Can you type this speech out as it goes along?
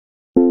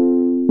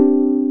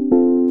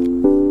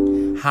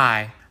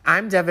Hi,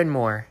 I'm Devin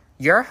Moore,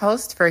 your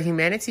host for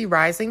Humanity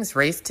Rising's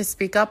Race to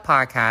Speak Up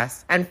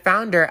podcast and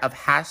founder of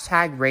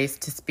hashtag Race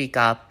to Speak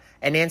Up,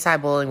 an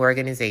anti-bullying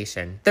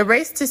organization. The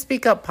Race to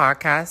Speak Up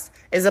podcast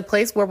is a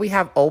place where we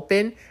have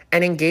open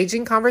and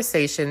engaging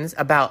conversations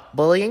about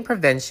bullying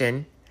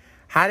prevention,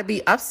 how to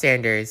be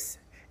upstanders,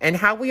 and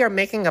how we are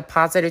making a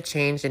positive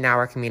change in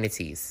our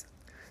communities.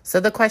 So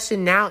the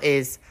question now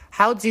is,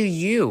 how do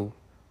you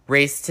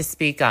race to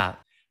speak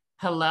up?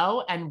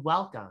 Hello and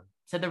welcome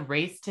to the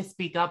Race to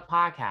Speak Up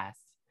podcast.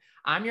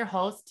 I'm your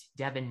host,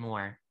 Devin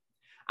Moore.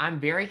 I'm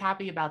very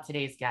happy about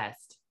today's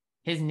guest.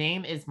 His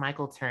name is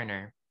Michael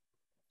Turner.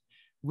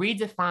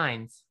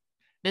 Redefined.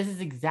 This is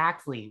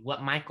exactly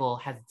what Michael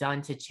has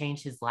done to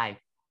change his life.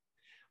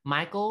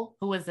 Michael,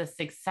 who is a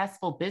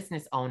successful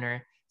business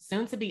owner,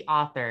 soon-to-be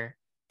author,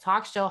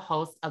 talk show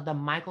host of The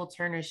Michael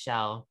Turner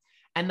Show,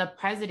 and the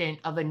president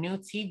of a new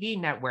TV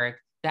network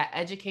that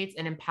educates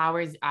and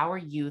empowers our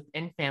youth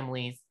and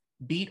families,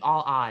 Beat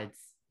All Odds.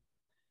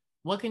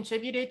 What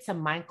contributed to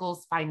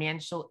Michael's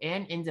financial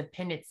and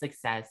independent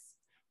success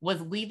was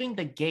leaving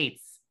the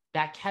gates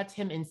that kept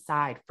him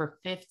inside for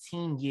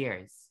 15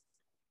 years.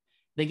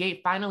 The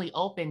gate finally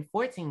opened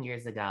 14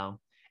 years ago,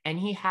 and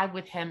he had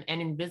with him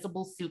an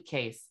invisible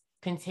suitcase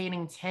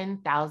containing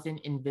 10,000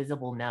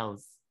 invisible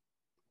no's.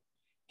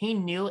 He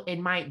knew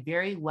it might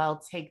very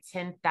well take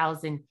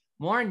 10,000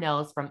 more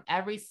no's from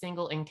every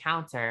single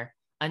encounter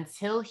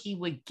until he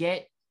would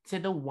get to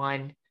the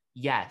one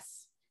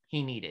yes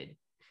he needed.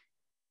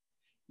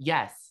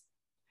 Yes,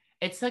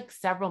 it took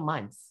several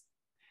months,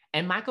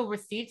 and Michael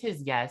received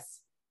his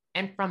yes,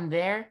 and from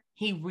there,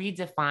 he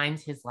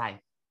redefined his life.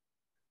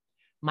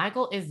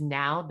 Michael is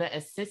now the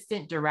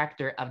Assistant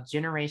Director of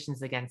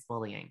Generations Against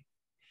Bullying.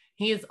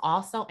 He is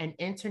also an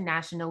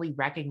internationally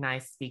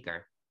recognized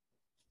speaker.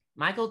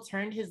 Michael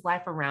turned his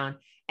life around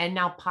and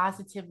now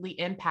positively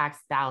impacts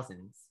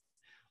thousands.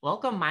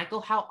 Welcome,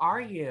 Michael. How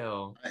are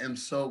you? I am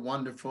so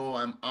wonderful.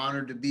 I'm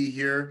honored to be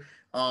here.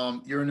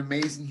 You're an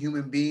amazing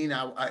human being.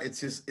 I'm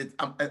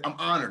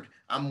honored.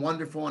 I'm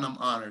wonderful and I'm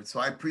honored. So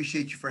I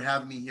appreciate you for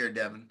having me here,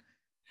 Devin.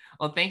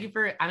 Well, thank you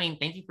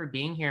for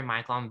being here,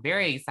 Michael. I'm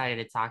very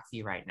excited to talk to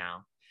you right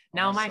now.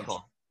 Now, Awesome.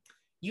 Michael,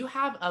 you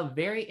have a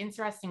very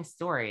interesting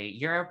story.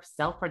 You're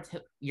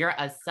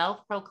a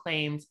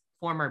self-proclaimed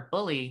former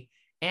bully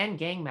and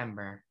gang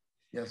member.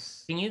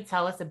 Yes. Can you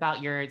tell us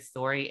about your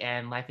story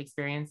and life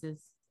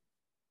experiences?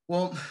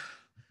 Well,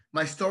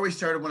 my story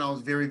started when I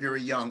was very,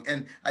 very young.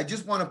 And I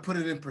just want to put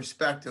it in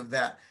perspective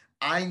that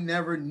I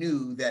never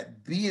knew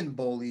that being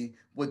bully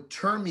would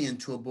turn me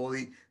into a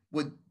bully,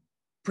 would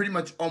pretty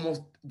much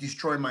almost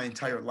destroy my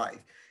entire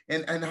life.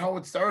 And how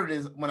it started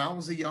is when I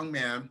was a young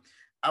man,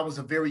 I'm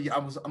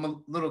a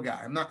little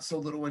guy. I'm not so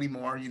little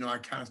anymore. You know, I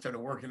kind of started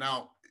working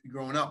out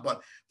growing up.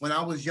 But when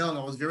I was young,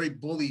 I was very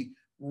bullied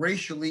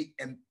racially,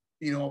 and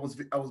I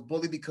was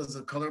bullied because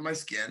of the color of my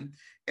skin,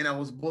 and I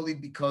was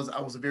bullied because I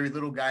was a very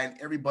little guy, and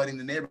everybody in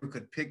the neighborhood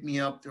could pick me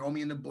up, throw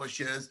me in the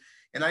bushes.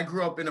 And I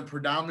grew up in a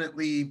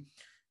predominantly,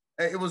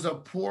 it was a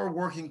poor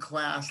working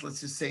class, let's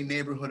just say,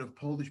 neighborhood of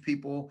Polish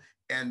people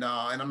and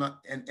I'm not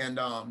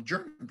and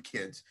German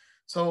kids.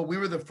 So we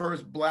were the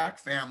first black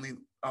family,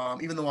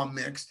 even though I'm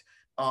mixed,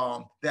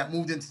 that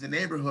moved into the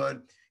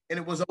neighborhood, and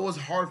it was always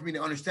hard for me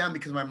to understand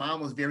because my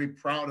mom was very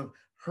proud of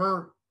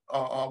her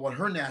what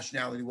her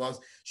nationality was.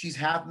 She's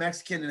half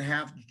Mexican and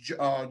half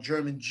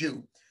German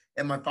Jew,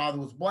 and my father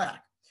was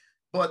black.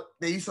 But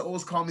they used to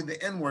always call me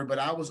the N word. But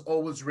I was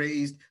always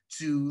raised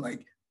to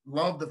like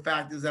love the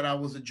fact is that I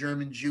was a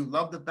German Jew,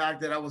 love the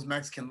fact that I was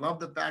Mexican, love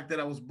the fact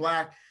that I was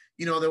black.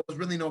 You know, there was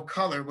really no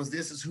color. It was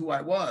this is who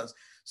I was.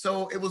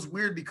 So it was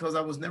weird because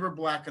I was never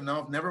black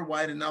enough, never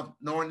white enough,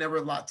 nor never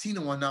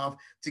Latino enough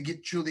to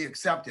get truly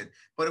accepted.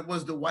 But it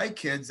was the white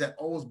kids that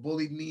always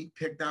bullied me,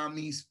 picked on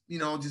me,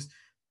 just.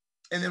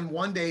 And then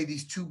one day,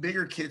 these two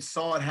bigger kids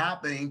saw it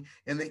happening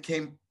and they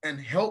came and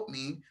helped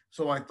me.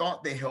 So I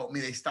thought they helped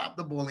me. They stopped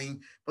the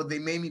bullying, but they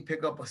made me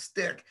pick up a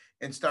stick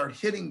and start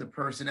hitting the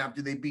person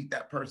after they beat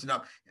that person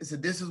up and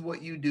said, "This is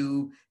what you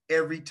do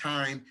every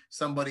time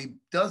somebody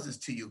does this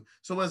to you."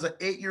 So as an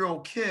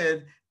 8-year-old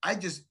kid,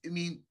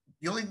 the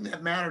only thing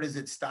that mattered is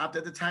it stopped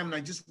at the time and I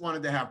just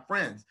wanted to have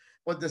friends.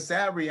 But the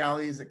sad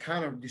reality is it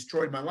kind of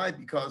destroyed my life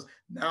because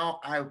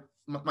now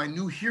my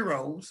new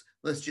heroes,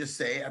 let's just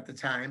say at the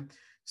time,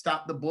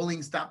 stop the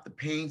bullying, stop the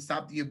pain,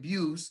 stop the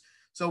abuse.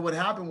 So what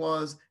happened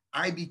was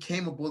I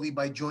became a bully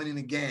by joining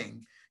a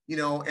gang,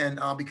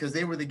 and because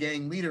they were the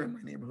gang leader in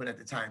my neighborhood at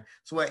the time.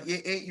 So at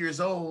 8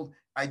 years old,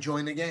 I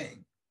joined a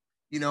gang,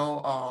 you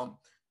know,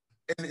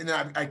 and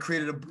I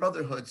created a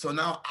brotherhood. So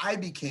now I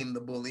became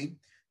the bully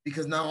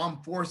because now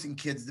I'm forcing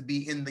kids to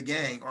be in the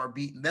gang or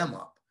beating them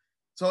up.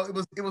 So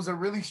it was a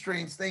really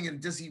strange thing, and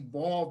it just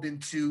evolved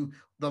into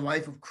the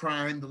life of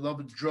crime, the love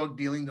of drug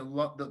dealing, the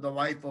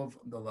life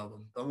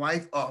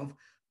of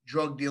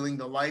drug dealing,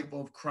 the life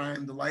of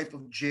crime, the life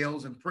of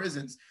jails and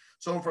prisons.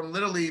 So from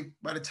literally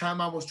by the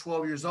time I was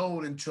 12 years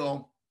old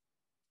until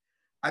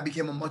I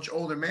became a much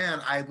older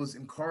man, I was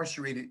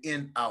incarcerated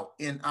in, out,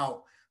 in,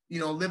 out.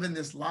 living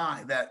this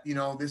lie that,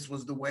 this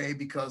was the way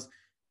because,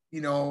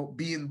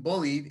 being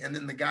bullied, and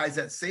then the guys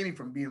that saved me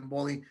from being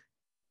bullied,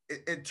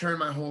 it turned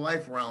my whole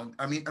life around.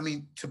 I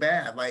mean, to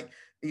bad. Like,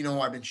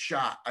 I've been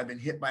shot. I've been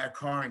hit by a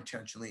car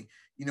intentionally.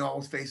 I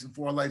was facing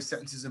 4 life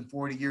sentences and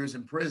 40 years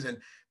in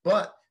prison.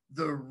 But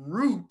the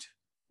root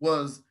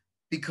was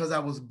because I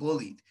was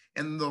bullied,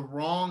 and the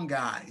wrong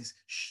guys,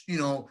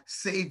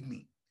 saved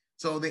me.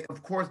 So they,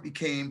 of course,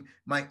 became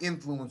my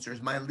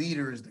influencers, my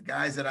leaders, the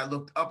guys that I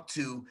looked up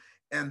to.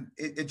 And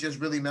it just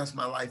really messed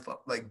my life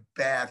up like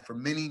bad for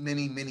many,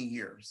 many, many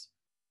years.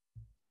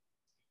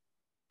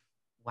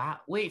 Wow.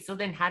 Wait, so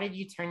then how did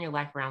you turn your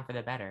life around for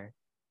the better?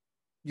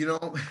 you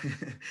know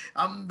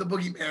I'm the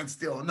boogeyman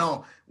still.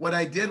 No, what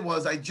I did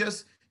was I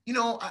just,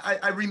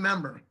 I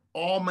remember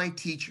all my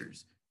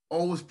teachers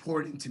always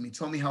poured into me,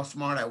 told me how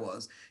smart I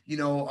was,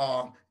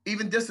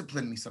 even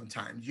disciplined me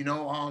sometimes.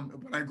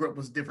 When I grew up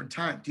was a different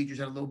time. Teachers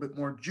had a little bit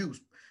more juice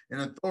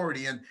and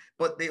authority, and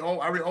but I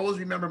always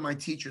remember my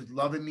teachers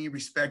loving me,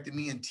 respecting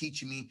me, and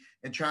teaching me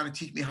and trying to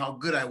teach me how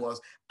good I was.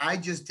 I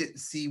just didn't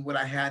see what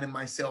I had in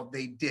myself.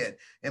 They did.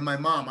 And my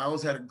mom, I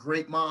always had a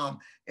great mom,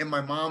 and my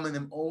mom and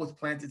them always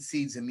planted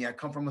seeds in me. I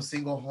come from a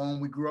single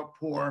home. We grew up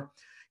poor,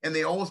 and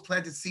they always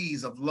planted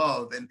seeds of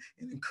love and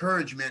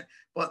encouragement.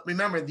 But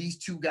remember, these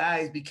two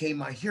guys became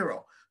my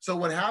hero. So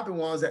what happened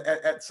was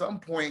at some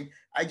point,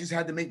 I just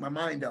had to make my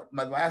mind up.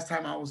 My last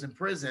time I was in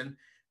prison,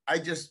 I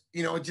just,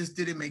 it just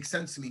didn't make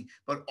sense to me.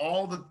 But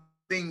all the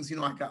things,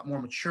 I got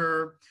more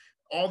mature,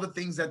 all the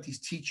things that these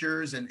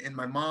teachers and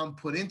my mom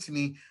put into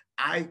me,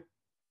 I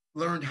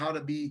learned how to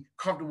be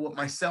comfortable with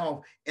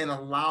myself and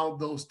allowed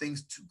those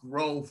things to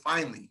grow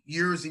finally,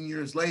 years and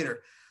years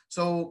later.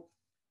 So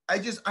I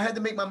had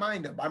to make my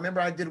mind up. I remember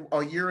I did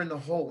a year in the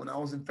hole when I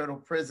was in federal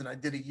prison. I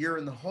did a year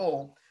in the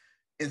hole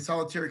in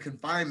solitary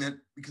confinement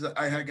because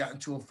I had gotten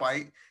into a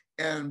fight,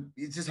 and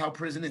it's just how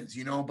prison is.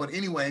 But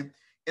anyway,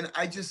 and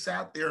I just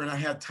sat there and I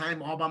had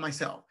time all by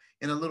myself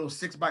in a little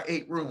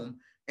 6x8 room.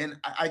 And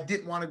I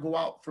didn't want to go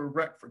out for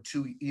rec for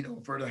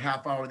for the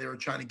half hour they were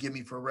trying to give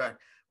me for rec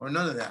or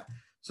none of that.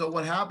 So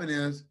what happened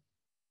is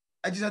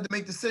I just had to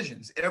make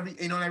decisions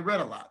and I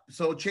read a lot.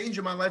 So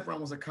changing my life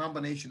around was a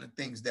combination of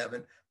things,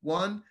 Devin.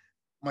 One,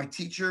 my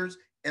teachers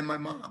and my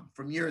mom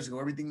from years ago,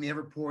 everything they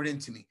ever poured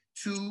into me.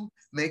 Two,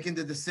 making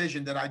the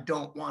decision that I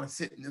don't want to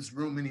sit in this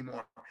room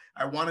anymore.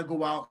 I want to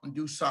go out and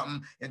do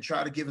something and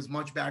try to give as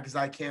much back as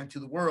I can to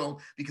the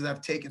world because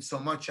I've taken so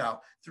much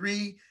out.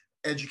 Three,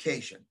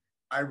 education.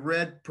 I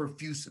read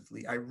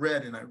profusively. I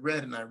read and I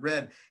read and I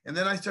read. And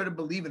then I started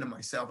believing in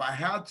myself. I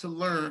had to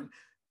learn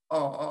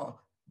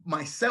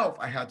myself.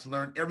 I had to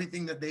learn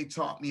everything that they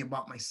taught me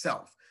about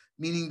myself,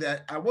 meaning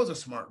that I was a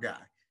smart guy.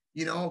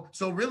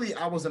 So really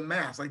I was a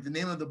mask. Like the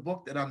name of the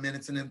book that I'm in,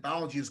 it's an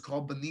anthology, is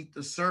called Beneath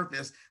the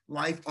Surface,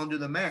 Life Under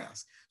the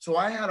Mask. So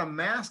I had a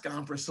mask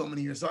on for so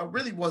many years. So I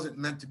really wasn't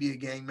meant to be a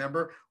gang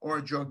member or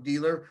a drug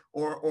dealer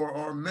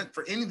or meant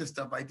for any of the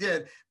stuff I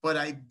did, but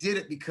I did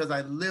it because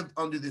I lived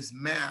under this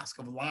mask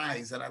of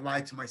lies that I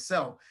lied to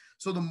myself.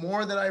 So the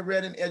more that I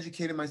read and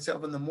educated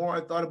myself, and the more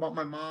I thought about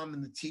my mom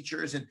and the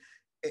teachers, and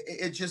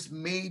it just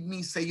made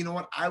me say, you know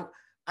what,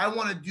 I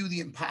want to do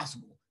the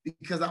impossible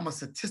because I'm a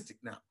statistic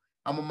now.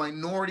 I'm a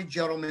minority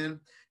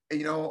gentleman.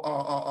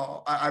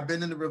 I've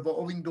been in the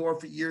revolving door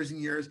for years and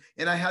years,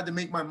 and I had to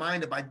make my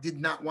mind up. I did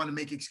not want to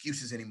make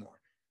excuses anymore.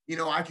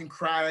 I can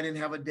cry. I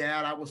didn't have a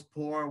dad. I was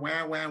poor.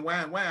 Wah, wah,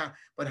 wah, wah.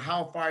 But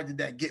how far did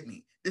that get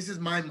me? This is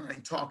my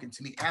mind talking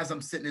to me as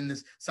I'm sitting in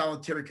this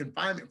solitary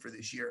confinement for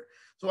this year.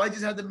 So I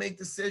just had to make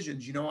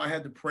decisions. I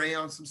had to pray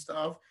on some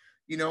stuff,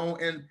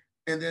 and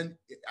then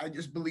I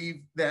just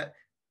believe that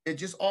it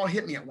just all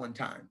hit me at one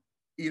time,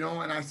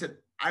 and I said,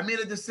 I made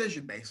a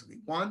decision basically.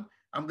 One,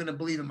 I'm going to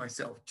believe in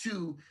myself.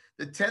 Two,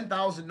 the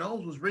 10,000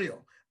 no's was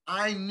real.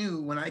 I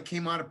knew when I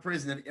came out of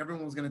prison that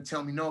everyone was going to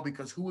tell me no,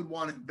 because who would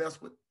want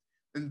to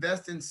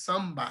invest in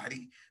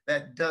somebody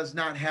that does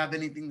not have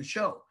anything to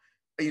show?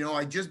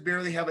 I just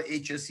barely have an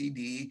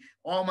HSED.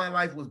 All my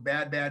life was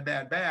bad, bad,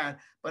 bad, bad.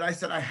 But I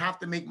said, I have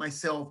to make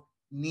myself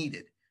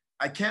needed.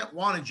 I can't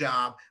want a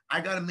job. I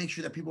got to make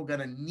sure that people got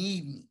to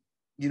need me,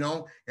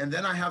 and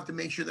then I have to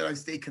make sure that I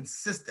stay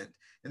consistent.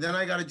 And then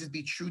I got to just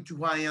be true to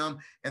who I am.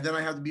 And then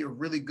I have to be a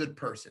really good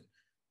person.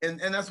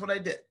 And that's what I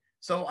did.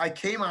 So I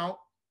came out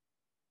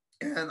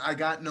and I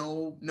got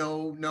no,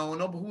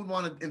 but who would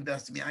want to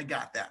invest in me? I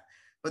got that.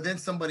 But then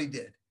somebody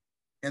did.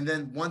 And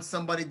then once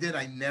somebody did,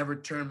 I never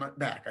turned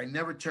back. I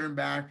never turned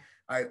back.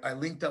 I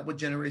linked up with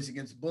Generations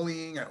Against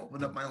Bullying. I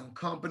opened up my own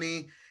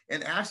company.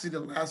 And actually the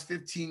last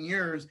 15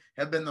 years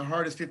have been the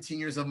hardest 15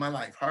 years of my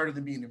life, harder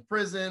than being in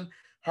prison,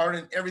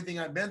 harder than everything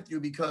I've been through,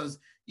 because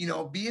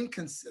being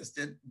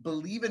consistent,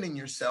 believing in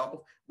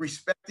yourself,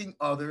 respecting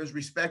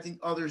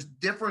others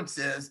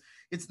differences,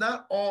 it's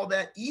not all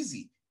that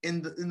easy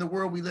in the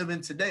world we live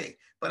in today.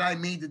 But I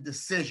made the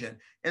decision.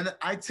 And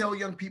I tell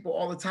young people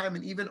all the time,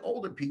 and even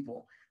older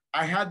people,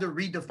 I had to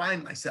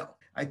redefine myself.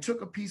 I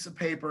took a piece of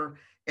paper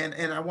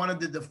and I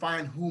wanted to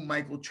define who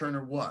Michael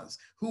Turner was,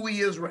 who he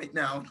is right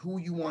now, and who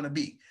you want to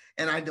be.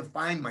 And I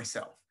defined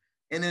myself.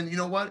 And then you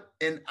know what?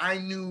 And I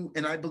knew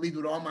and I believed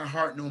with all my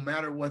heart, no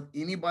matter what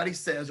anybody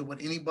says or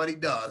what anybody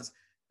does,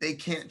 they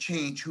can't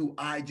change who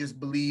I just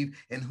believe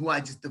and who I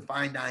just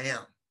defined I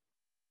am.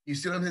 You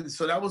see what I'm saying?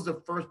 So that was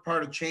the first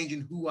part of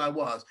changing who I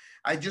was.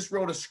 I just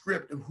wrote a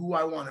script of who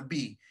I want to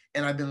be,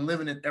 and I've been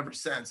living it ever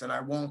since. And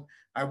I won't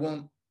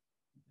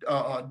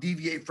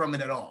deviate from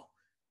it at all.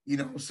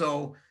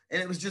 So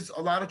and it was just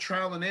a lot of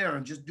trial and error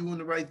and just doing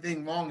the right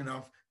thing long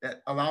enough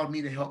that allowed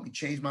me to help me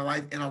change my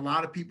life, and a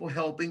lot of people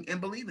helping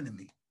and believing in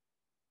me.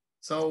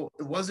 So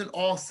it wasn't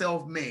all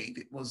self-made.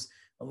 It was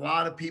a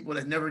lot of people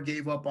that never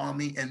gave up on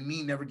me and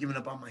me never giving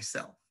up on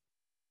myself.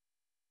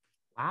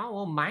 Wow,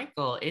 well,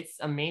 Michael, it's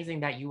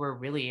amazing that you were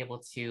really able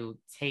to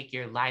take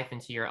your life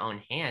into your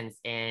own hands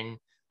and,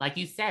 like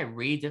you said,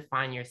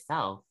 redefine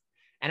yourself.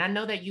 And I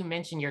know that you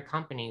mentioned your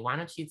company. Why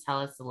don't you tell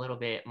us a little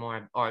bit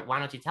more, or why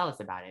don't you tell us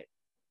about it?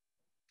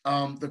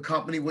 The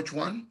company, which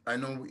one? I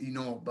know you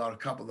know about a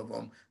couple of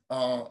them.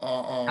 Uh,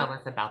 uh, uh, Tell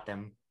us about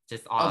them.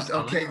 Just all.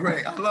 okay,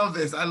 great. I love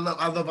this. I love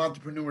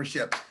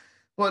entrepreneurship.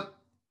 But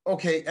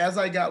okay, as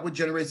I got with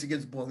Generation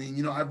Against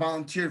Bullying, I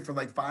volunteered for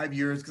like 5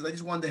 years because I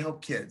just wanted to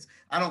help kids.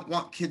 I don't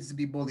want kids to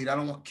be bullied. I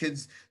don't want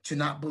kids to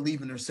not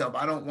believe in themselves.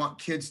 I don't want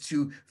kids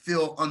to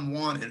feel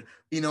unwanted.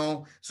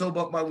 So,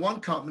 but my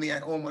one company I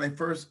owned when I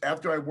first,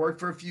 after I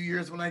worked for a few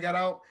years when I got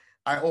out,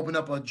 I opened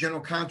up a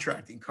general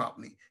contracting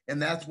company,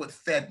 and that's what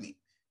fed me.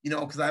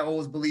 Because I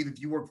always believe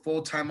if you work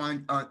full time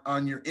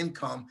on your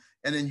income,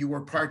 and then you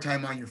work part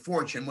time on your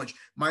fortune, which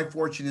my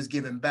fortune is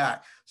given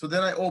back. So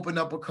then I opened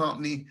up a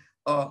company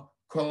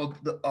called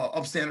the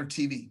Upstander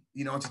TV.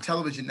 It's a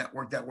television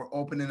network that we're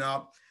opening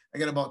up. I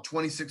got about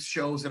 26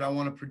 shows that I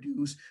want to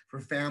produce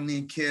for family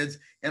and kids,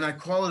 and I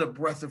call it a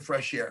breath of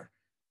fresh air.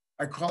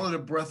 I call it a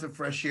breath of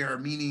fresh air,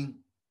 meaning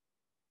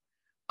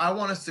I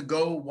want us to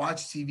go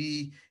watch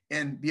TV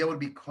and be able to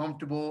be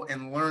comfortable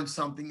and learn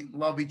something and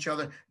love each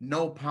other.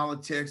 No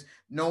politics,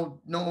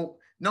 no,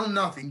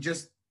 nothing.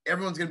 Just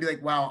everyone's gonna be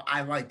like, wow,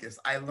 I like this.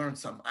 I learned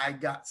something. I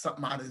got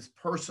something out of this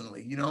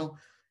personally. So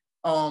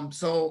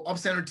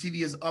Upstander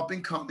TV is up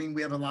and coming.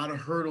 We have a lot of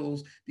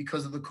hurdles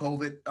because of the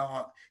COVID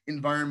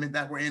environment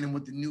that we're in and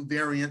with the new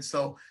variant.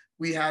 So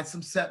we had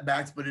some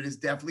setbacks, but it is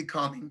definitely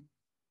coming.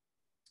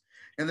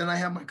 And then I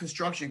have my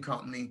construction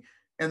company.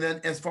 And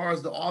then as far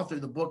as the author,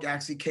 the book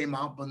actually came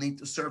out, Beneath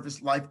the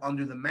Surface: Life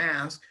Under the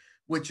Mask,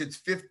 which it's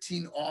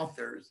 15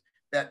 authors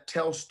that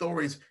tell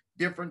stories,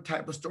 different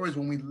type of stories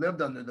when we lived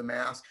under the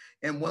mask,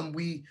 and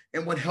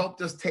what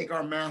helped us take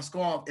our mask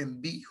off and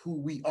be who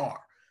we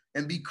are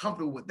and be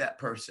comfortable with that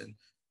person.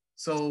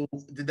 So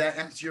did that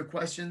answer your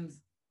questions?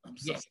 I'm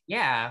so Yeah,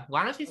 yeah.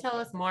 Why don't you tell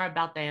us more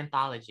about the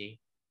anthology?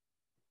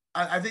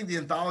 I think the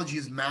anthology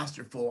is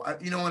masterful.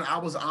 And I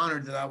was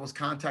honored that I was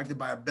contacted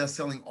by a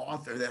best-selling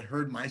author that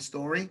heard my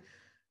story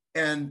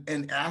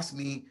and asked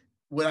me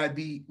would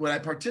I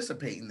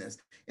participate in this?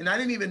 And I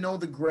didn't even know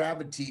the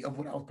gravity of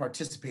what I was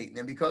participating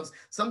in, because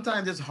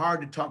sometimes it's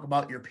hard to talk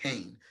about your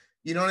pain.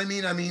 You know what I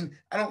mean?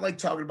 I don't like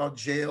talking about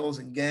jails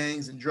and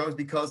gangs and drugs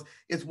because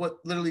it's what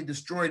literally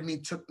destroyed me,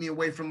 took me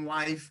away from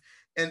life.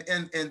 And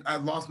I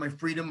lost my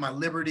freedom, my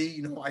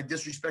liberty. I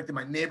disrespected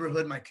my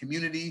neighborhood, my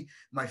community,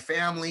 my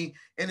family.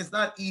 And it's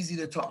not easy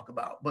to talk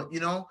about. But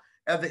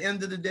at the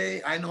end of the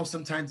day, I know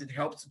sometimes it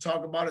helps to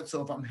talk about it.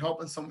 So if I'm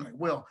helping someone, I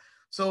will.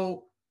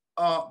 So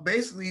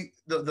basically,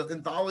 the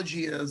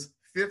anthology is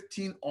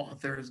 15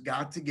 authors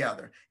got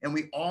together, and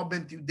we all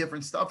been through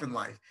different stuff in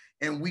life,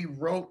 and we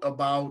wrote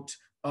about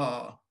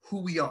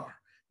who we are,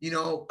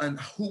 and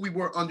who we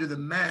were under the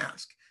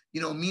mask.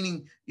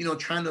 Meaning,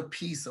 trying to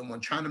appease someone,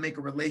 trying to make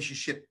a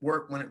relationship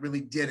work when it really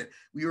didn't.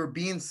 We were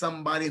being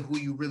somebody who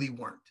you really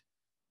weren't.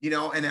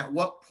 And at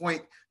what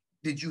point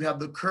did you have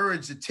the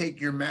courage to take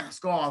your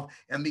mask off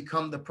and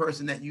become the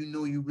person that you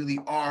know you really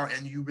are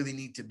and you really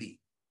need to be?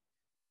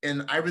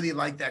 And I really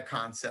like that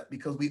concept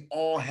because we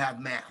all have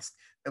masks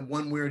in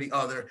one way or the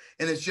other.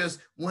 And it's just,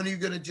 when are you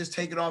going to just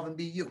take it off and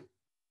be you?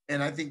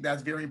 And I think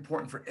that's very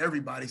important for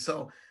everybody.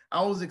 So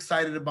I was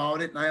excited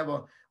about it. And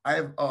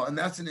and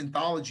that's an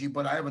anthology,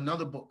 but I have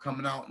another book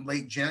coming out in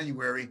late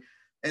January.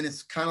 And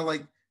it's kind of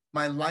like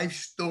my life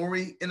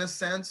story in a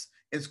sense.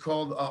 It's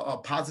called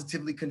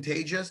Positively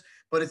Contagious,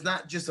 but it's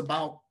not just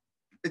about,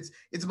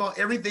 it's about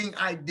everything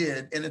I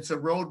did. And it's a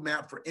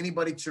roadmap for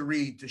anybody to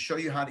read to show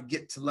you how to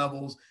get to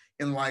levels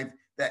in life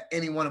that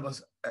any one of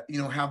us,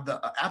 have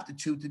the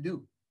aptitude to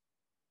do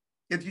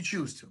if you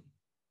choose to.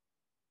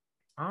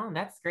 Oh,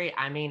 that's great.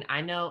 I mean,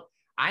 I know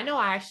I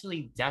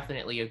actually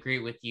definitely agree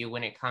with you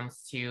when it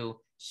comes to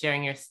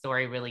sharing your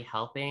story really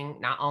helping,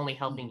 not only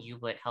helping Mhm. you,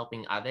 but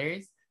helping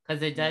others,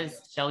 because it Yeah.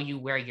 does show you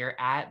where you're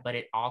at, but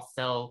it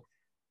also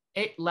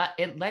it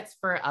allows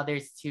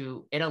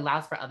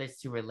for others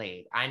to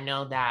relate. I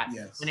know that when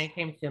Yes. it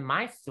came to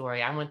my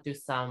story, I went through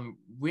some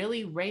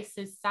really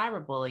racist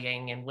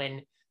cyberbullying, and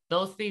when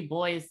those three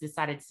boys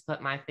decided to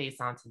put my face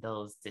onto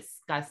those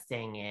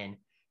disgusting and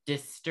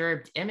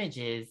disturbed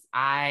images,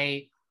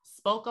 I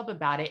spoke up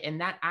about it, and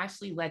that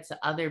actually led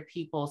to other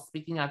people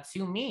speaking up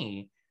to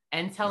me.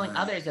 and telling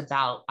others Nice.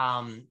 about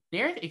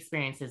their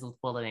experiences with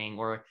bullying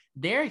or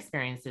their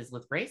experiences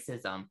with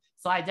racism.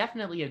 So I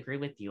definitely agree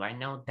with you. I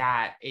know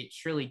that it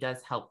truly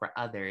does help for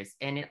others.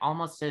 And it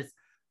almost just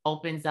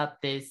opens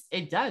up this,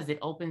 it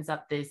opens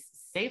up this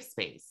safe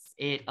space.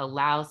 It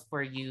allows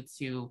for you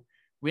to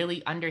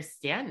really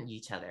understand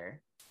each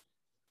other.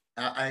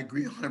 I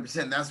agree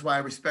 100%. That's why I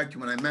respect you.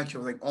 When I met you,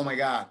 I was like, oh my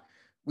God,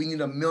 we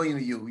need a million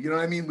of you. You know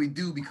what I mean? We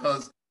do,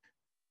 because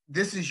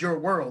this is your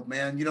world,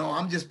 man.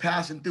 I'm just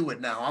passing through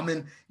it now. I'm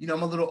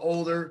a little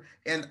older,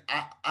 and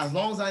as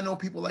long as I know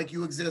people like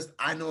you exist,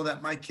 I know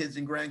that my kids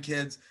and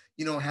grandkids,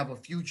 have a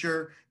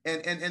future,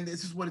 and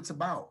this is what it's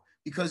about.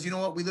 Because you know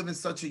what, we live in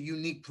such a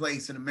unique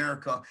place in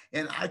America,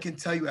 and I can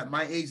tell you, at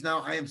my age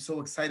now, I am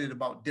so excited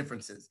about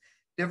differences.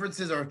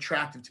 Differences are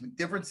attractive to me.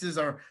 Differences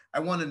are, I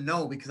want to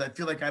know, because I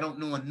feel like I don't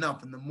know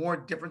enough, and the more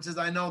differences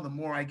I know, the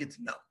more I get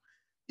to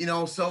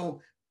know.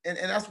 So and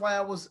that's why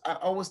I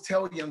always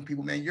tell young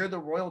people, man, you're the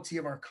royalty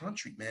of our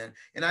country, man.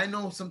 And I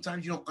know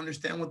sometimes you don't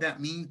understand what that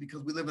means,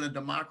 because we live in a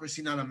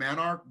democracy, not a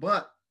monarch,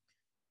 but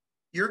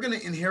you're going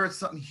to inherit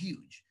something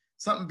huge,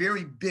 something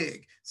very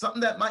big,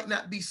 something that might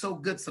not be so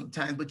good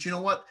sometimes. But you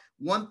know what?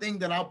 One thing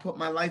that I'll put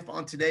my life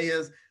on today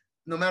is,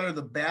 no matter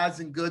the bads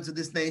and goods of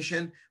this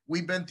nation,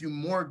 we've been through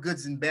more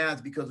goods and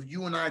bads, because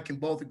you and I can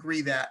both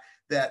agree that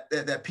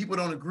people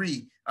don't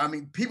agree. I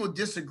mean, people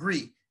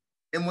disagree.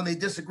 And when they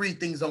disagree,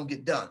 things don't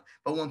get done.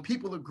 But when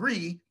people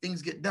agree,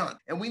 things get done.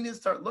 And we need to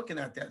start looking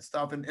at that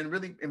stuff, and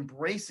really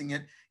embracing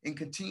it, and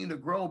continue to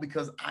grow,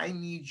 because I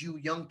need you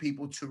young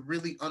people to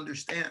really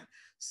understand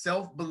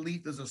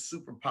self-belief is a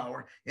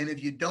superpower. And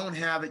if you don't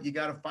have it, you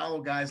got to follow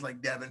guys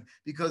like Devin,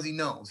 because he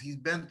knows he's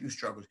been through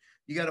struggles.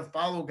 You got to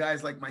follow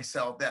guys like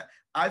myself, that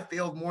I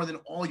failed more than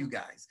all you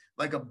guys,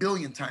 like a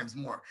billion times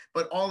more.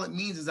 But all it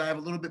means is I have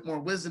a little bit more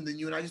wisdom than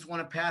you, and I just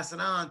want to pass it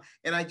on.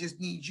 And I just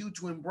need you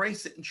to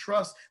embrace it and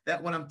trust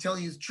that what I'm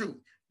telling you is truth.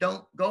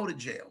 Don't go to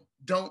jail.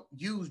 Don't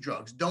use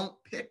drugs. Don't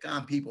pick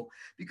on people.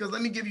 Because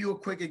let me give you a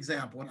quick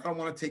example, and I don't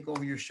want to take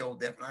over your show,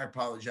 Devin. I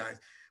apologize.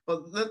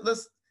 But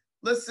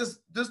let's just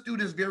do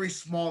this very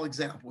small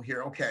example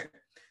here. Okay,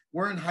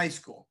 we're in high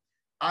school.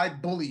 I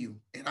bully you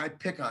and I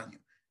pick on you.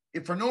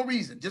 If for no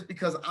reason, just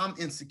because I'm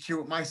insecure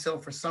with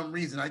myself for some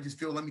reason, I just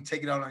feel, let me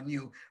take it out on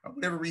you, or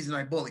whatever reason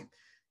I bully.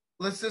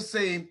 Let's just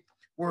say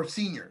we're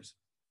seniors.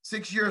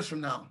 6 years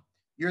from now,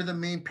 you're the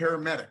main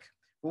paramedic.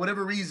 For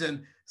whatever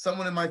reason,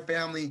 someone in my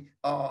family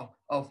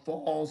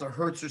falls or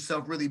hurts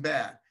herself really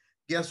bad.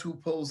 Guess who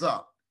pulls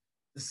up?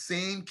 The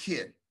same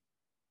kid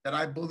that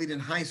I bullied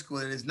in high school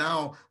that is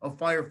now a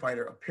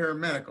firefighter, a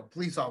paramedic, a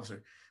police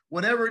officer,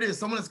 whatever it is,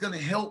 someone that's going to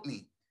help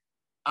me.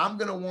 I'm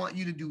going to want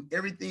you to do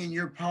everything in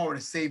your power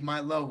to save my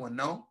loved one.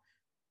 No?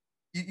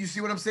 You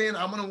see what I'm saying?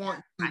 I'm going to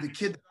want you, the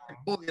kid that I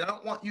bullied. I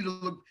don't want you to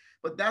look,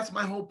 but that's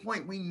my whole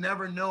point. We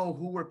never know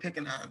who we're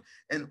picking on,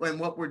 and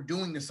what we're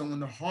doing to someone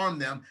to harm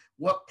them,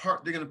 what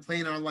part they're going to play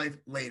in our life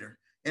later.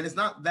 And it's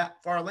not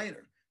that far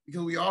later,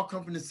 because we all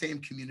come from the same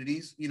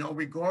communities,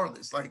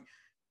 regardless. Like,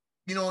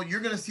 you're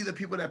going to see the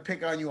people that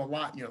pick on you a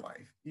lot in your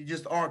life. You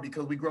just are,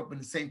 because we grew up in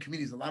the same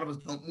communities. A lot of us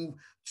don't move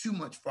too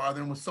much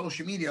farther. And with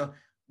social media,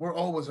 we're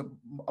always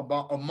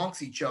about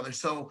amongst each other.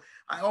 So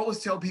I always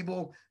tell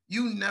people,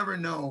 you never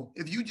know.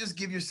 If you just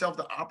give yourself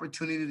the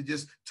opportunity to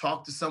just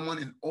talk to someone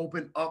and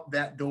open up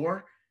that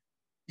door,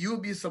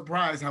 you'll be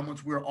surprised how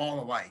much we're all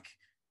alike.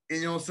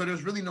 And, so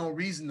there's really no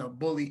reason to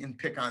bully and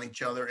pick on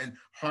each other and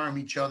harm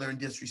each other and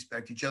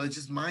disrespect each other. It's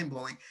just mind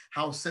blowing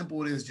how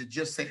simple it is to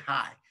just say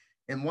hi.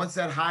 And once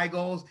that high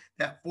goes,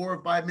 that 4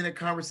 or 5 minute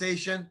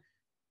conversation,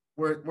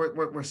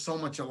 we're so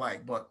much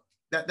alike. But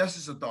that's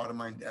just a thought of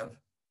mine, Dev.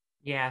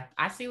 Yeah,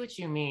 I see what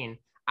you mean.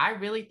 I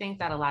really think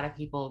that a lot of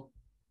people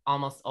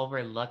almost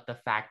overlook the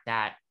fact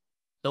that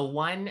the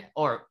one,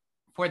 or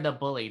for the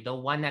bully, the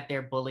one that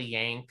they're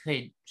bullying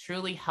could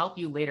truly help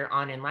you later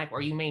on in life,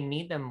 or you may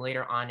need them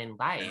later on in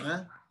life.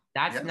 Uh-huh.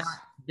 That's not,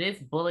 Yes. this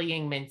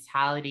bullying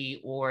mentality,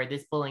 or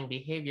this bullying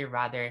behavior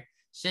rather,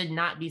 should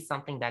not be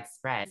something that's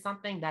spread.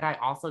 Something that I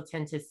also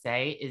tend to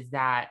say is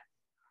that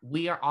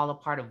we are all a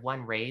part of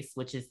one race,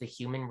 which is the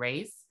human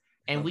race.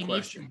 And No we need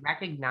to question.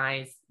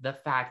 recognize the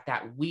fact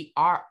that we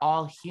are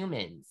all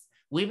humans.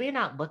 We may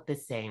not look the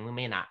same, we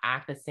may not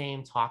act the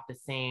same, talk the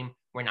same,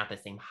 we're not the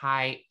same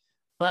height,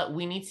 but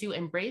we need to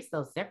embrace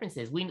those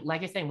differences. We,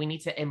 like I said, we need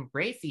to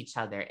embrace each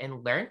other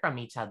and learn from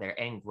each other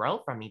and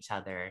grow from each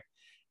other.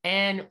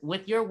 And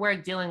with your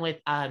work dealing with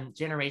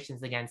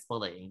Generations Against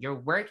Bullying, you're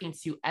working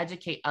to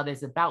educate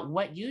others about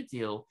what you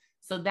do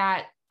so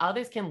that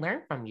others can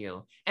learn from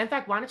you. In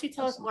fact, why don't you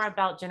tell us more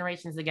about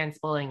Generations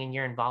Against Bullying and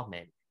your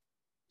involvement?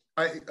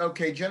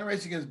 Okay,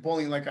 Generation Against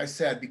Bullying, like I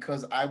said,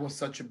 because I was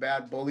such a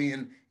bad bully,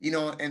 and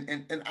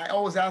and I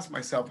always ask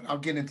myself, and I'll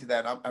get into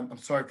that. I'm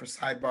sorry for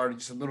sidebar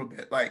just a little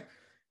bit. Like,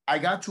 I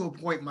got to a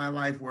point in my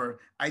life where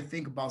I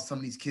think about some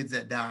of these kids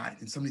that died,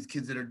 and some of these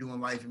kids that are doing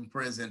life in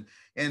prison,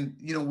 and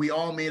we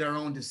all made our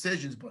own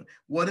decisions. But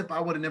what if I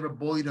would have never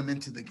bullied them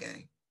into the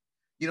gang?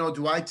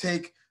 Do I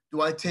take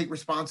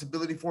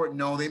responsibility for it?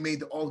 No, they made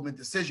the ultimate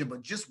decision.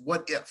 But just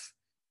what if?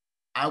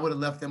 I would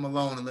have left them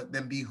alone and let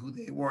them be who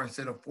they were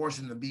instead of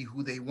forcing them to be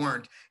who they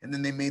weren't. And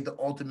then they made the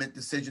ultimate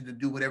decision to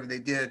do whatever they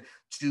did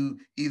to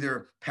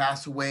either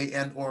pass away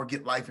and or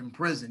get life in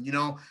prison, you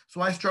know? So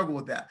I struggle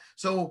with that.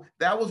 So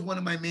that was one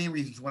of my main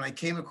reasons when I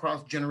came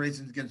across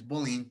Generations Against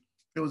Bullying.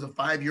 It was a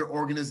 5-year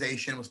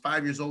organization. It was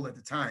 5 years old at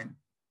the time.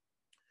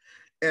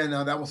 And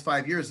that was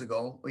 5 years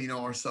ago, you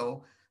know, or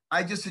so.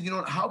 I just said, you know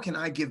what, how can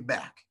I give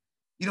back?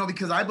 You know,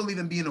 because I believe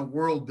in being a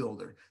world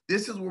builder.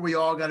 This is where we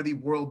all got to be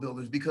world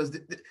builders, because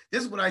this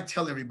is what I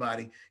tell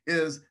everybody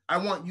is I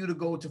want you to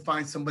go to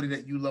find somebody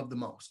that you love the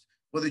most,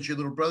 whether it's your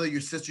little brother,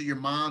 your sister, your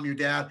mom, your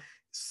dad,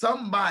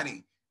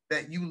 somebody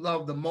that you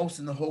love the most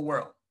in the whole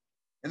world.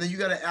 And then you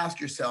got to ask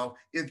yourself,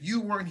 if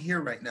you weren't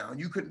here right now,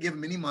 you couldn't give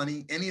them any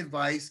money, any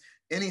advice,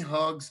 any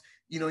hugs,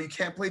 you know, you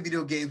can't play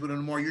video games with them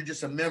anymore. You're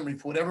just a memory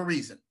for whatever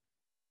reason.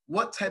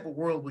 What type of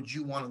world would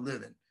you want to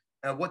live in?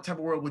 What type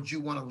of world would you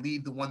want to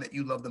leave the one that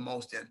you love the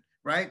most in,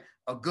 right?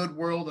 A good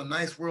world, a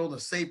nice world, a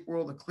safe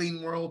world, a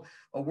clean world,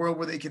 a world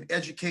where they can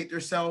educate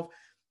themselves.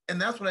 And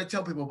that's what I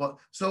tell people about.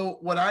 So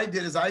what I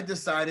did is I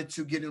decided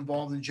to get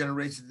involved in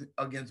Generations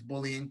Against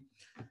Bullying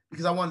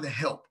because I wanted to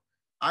help.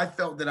 I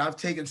felt that I've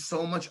taken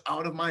so much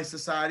out of my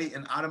society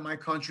and out of my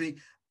country.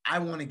 I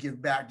want to give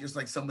back just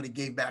like somebody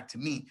gave back to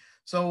me.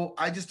 So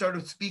I just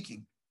started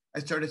speaking. I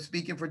started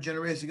speaking for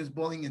Generations Against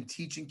Bullying and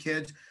teaching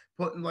kids,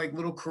 putting like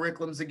little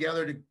curriculums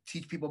together to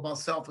teach people about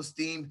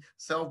self-esteem,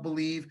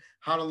 self-belief,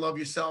 how to love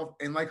yourself,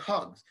 and like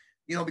hugs.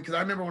 You know, because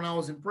I remember when I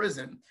was in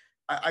prison,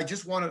 I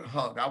just wanted a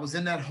hug. I was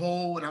in that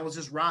hole and I was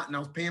just rotten. I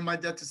was paying my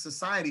debt to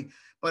society,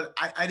 but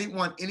I didn't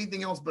want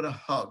anything else but a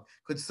hug.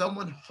 Could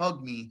someone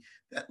hug me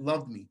that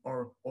loved me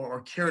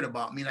or cared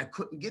about me? And I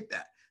couldn't get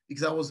that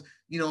because I was,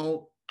 you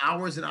know,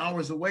 hours and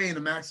hours away in a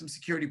maximum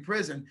security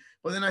prison.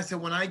 But then I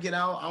said, when I get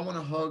out, I want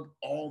to hug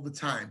all the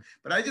time.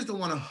 But I just don't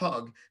want to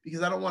hug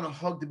because I don't want a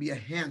hug to be a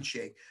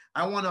handshake.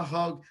 I want a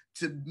hug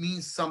to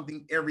mean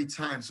something every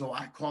time. So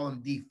I call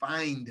them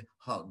defined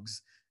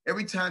hugs.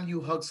 Every time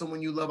you hug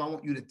someone you love, I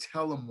want you to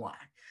tell them why.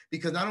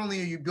 Because not only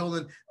are you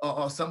building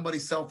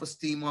somebody's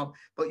self-esteem up,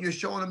 but you're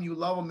showing them you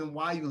love them and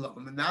why you love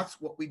them. And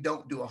that's what we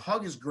don't do. A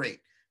hug is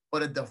great,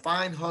 but a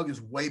defined hug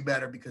is way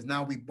better because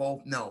now we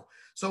both know.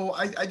 So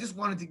I just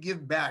wanted to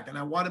give back, and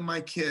I wanted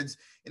my kids,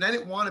 and I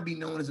didn't want to be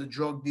known as a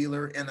drug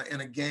dealer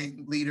and a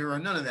gang leader or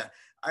none of that.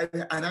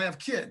 And I have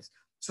kids.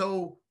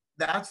 So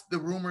that's the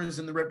rumors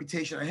and the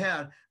reputation I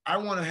had. I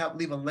want to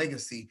leave a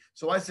legacy.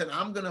 So I said,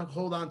 I'm going to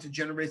hold on to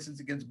Generations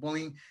Against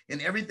Bullying,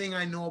 and everything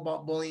I know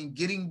about bullying,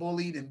 getting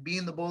bullied and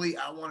being the bully,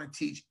 I want to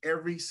teach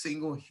every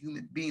single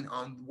human being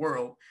on the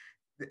world,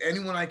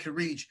 anyone I could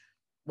reach,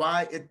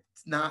 why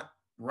it's not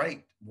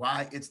right,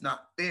 why it's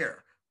not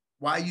fair,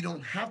 why you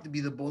don't have to be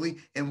the bully,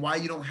 and why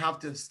you don't have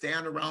to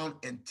stand around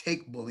and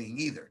take bullying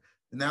either.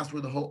 And that's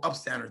where the whole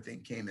upstander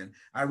thing came in.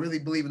 I really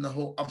believe in the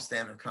whole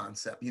upstander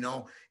concept, you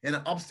know. And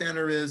an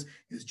upstander is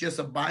just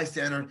a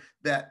bystander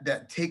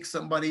that takes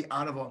somebody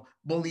out of a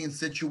bullying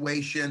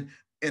situation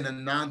in a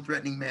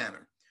non-threatening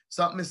manner.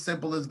 Something as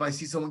simple as if I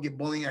see someone get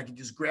bullying, I can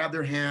just grab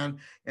their hand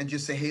and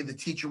just say, hey, the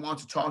teacher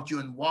wants to talk to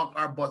you, and walk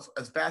our butts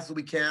as fast as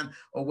we can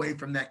away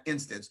from that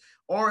instance.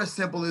 Or as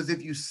simple as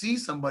if you see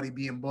somebody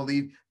being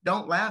bullied,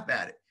 don't laugh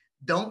at it.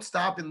 Don't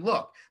stop and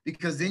look,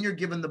 because then you're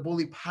giving the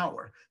bully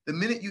power. The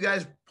minute you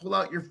guys pull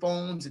out your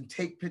phones and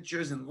take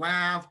pictures and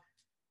laugh,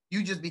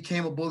 you just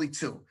became a bully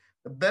too.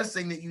 The best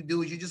thing that you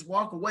do is you just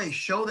walk away.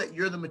 Show that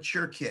you're the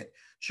mature kid.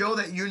 Show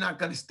that you're not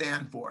going to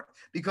stand for it.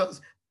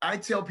 Because I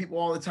tell people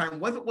all the time,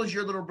 what if it was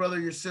your little brother,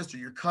 your sister,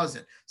 your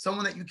cousin,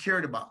 someone that you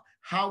cared about?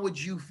 How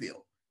would you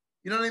feel?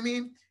 You know what I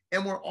mean?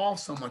 And we're all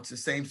so much the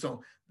same.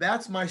 So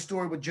that's my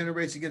story with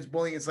Generations Against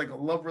Bullying. It's like a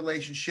love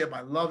relationship.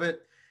 I love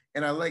it.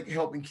 And I like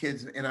helping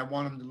kids, and I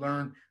want them to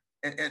learn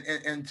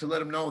and to let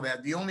them know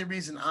that the only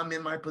reason I'm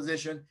in my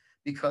position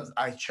because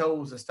I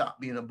chose to stop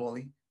being a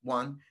bully,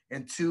 one,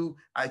 and two,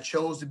 I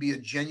chose to be a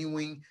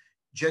genuine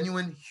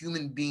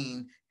human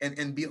being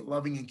and be a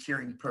loving and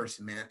caring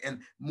person, man.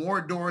 And more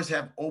doors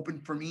have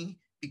opened for me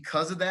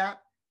because of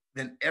that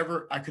than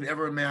ever I could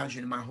ever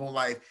imagine in my whole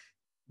life,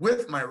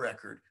 with my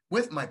record,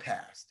 with my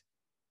past.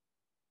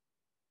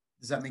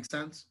 Does that make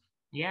sense?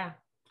 Yeah,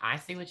 I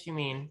see what you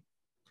mean.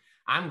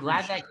 I'm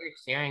glad Appreciate that you're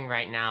sharing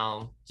right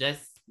now.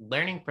 Just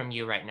learning from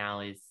you right now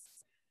it's,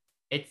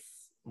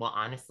 well,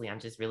 honestly, I'm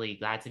just really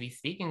glad to be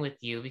speaking with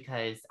you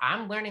because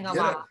I'm learning a it.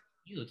 Get lot it. from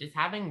you. Just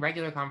having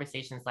regular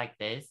conversations like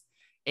this,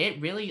 it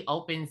really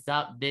opens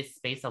up this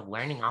space of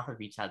learning off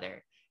of each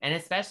other. And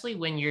especially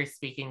when you're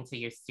speaking to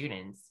your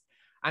students.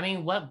 I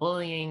mean, what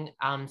bullying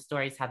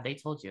stories have they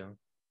told you?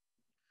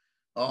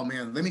 Oh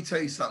man, let me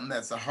tell you something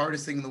that's the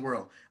hardest thing in the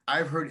world.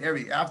 I've heard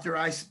after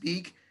I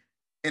speak,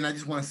 and I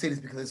just want to say this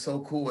because it's so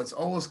cool. It's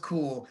always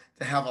cool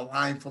to have a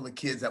line full of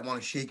kids that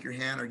want to shake your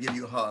hand or give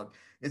you a hug.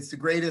 It's the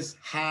greatest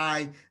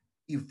high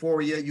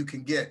euphoria you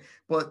can get.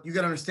 But you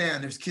got to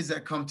understand, there's kids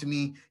that come to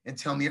me and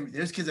tell me everything.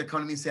 There's kids that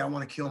come to me and say, I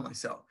want to kill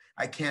myself.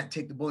 I can't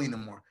take the bullying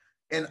anymore.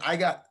 And I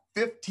got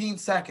 15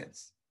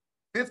 seconds.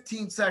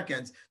 15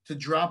 seconds to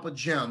drop a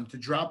gem, to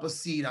drop a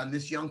seed on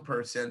this young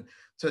person,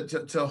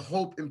 to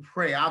hope and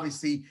pray.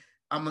 Obviously,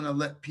 I'm going to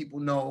let people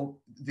know,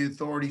 the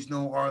authorities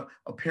know, or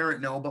a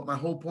parent know. But my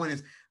whole point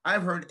is,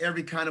 I've heard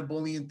every kind of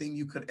bullying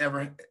thing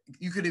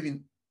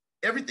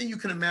everything you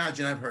can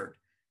imagine, I've heard.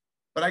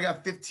 But I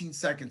got 15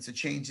 seconds to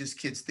change this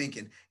kid's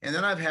thinking. And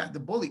then I've had the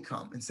bully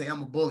come and say,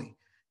 I'm a bully.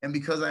 And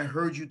because I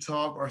heard you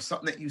talk or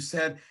something that you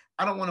said,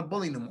 I don't want to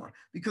bully no more.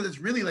 Because it's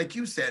really, like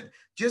you said,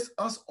 just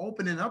us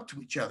opening up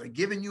to each other,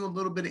 giving you a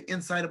little bit of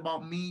insight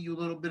about me, you a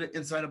little bit of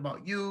insight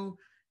about you.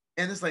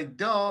 And it's like,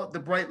 duh, the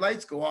bright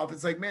lights go off.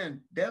 It's like, man,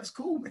 Dev's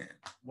cool, man.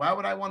 Why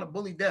would I want to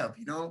bully Dev,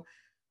 you know?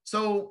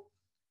 So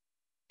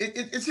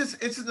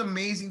it's an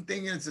amazing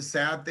thing, and it's a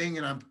sad thing.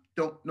 And I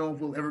don't know if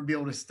we'll ever be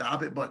able to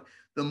stop it. But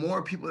the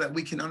more people that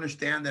we can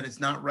understand that it's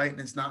not right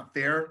and it's not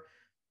fair,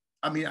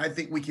 I mean, I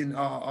think we can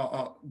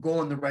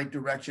go in the right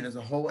direction as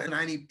a whole. And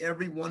I need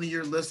every one of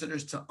your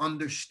listeners to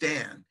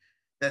understand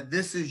that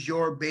this is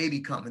your baby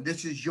coming.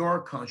 This is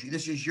your country.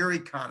 This is your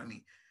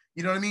economy.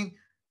 You know what I mean?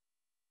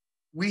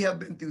 We have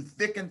been through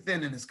thick and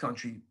thin in this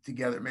country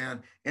together,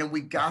 man. And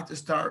we got to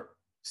start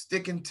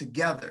sticking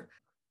together.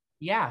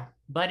 Yeah,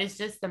 but it's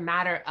just a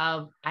matter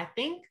of, I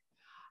think,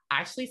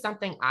 actually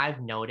something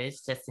I've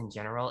noticed just in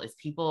general is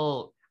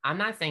people, I'm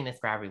not saying this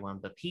for everyone,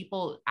 but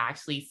people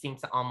actually seem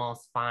to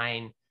almost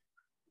find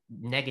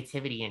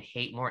negativity and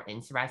hate more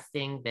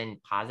interesting than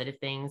positive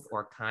things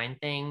or kind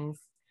things.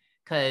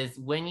 Because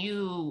when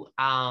you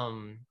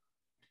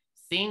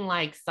seeing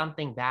like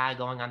something bad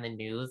going on the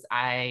news,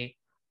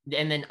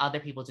 and then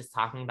other people just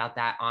talking about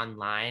that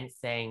online,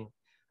 saying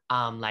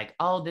like,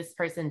 oh, this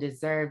person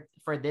deserved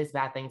for this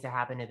bad thing to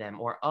happen to them,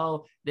 or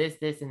oh, this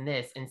and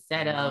this,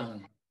 instead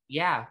of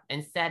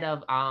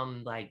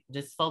like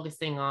just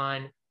focusing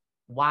on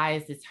why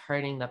is this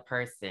hurting the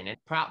person. And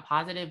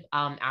positive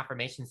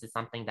affirmations is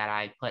something that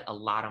I put a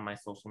lot on my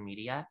social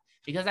media,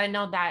 because I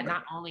know that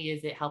not only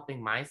is it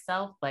helping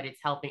myself, but it's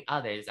helping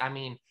others. I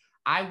mean,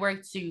 I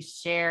work to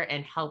share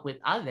and help with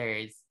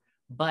others,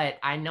 but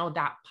I know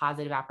that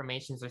positive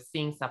affirmations or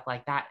seeing stuff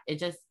like that,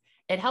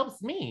 it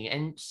helps me.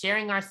 And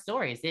sharing our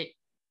stories, it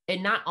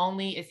not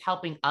only is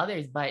helping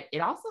others, but it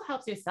also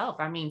helps yourself.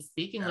 I mean,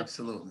 speaking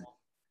Absolutely. With,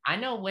 I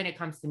know when it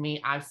comes to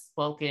me, I've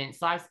spoken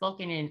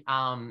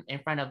in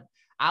front of,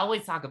 I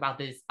always talk about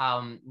this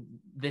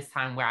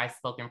time where I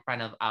spoke in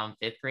front of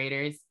fifth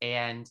graders,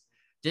 and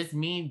just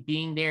me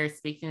being there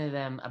speaking to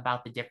them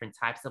about the different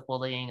types of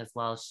bullying, as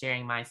well as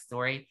sharing my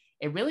story.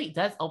 It really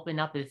does open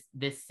up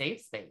this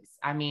safe space.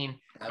 I mean,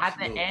 Absolutely.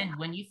 at the end,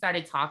 when you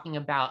started talking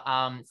about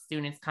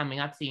students coming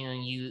up to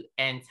you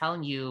and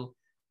telling you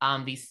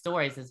these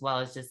stories, as well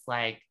as just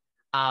like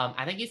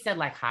I think you said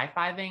like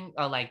high-fiving,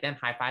 or like them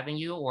high-fiving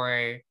you,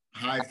 or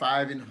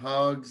high-fiving,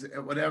 hugs,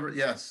 whatever.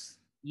 Yes.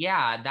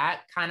 Yeah,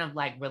 that kind of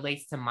like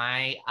relates to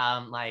my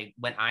like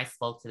when I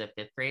spoke to the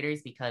fifth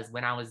graders, because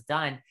when I was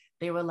done,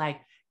 they were like,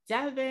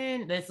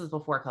 Devin, this was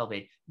before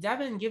COVID.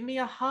 Devin, give me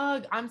a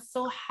hug. I'm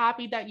so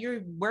happy that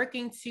you're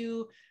working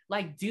to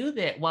like do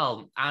that.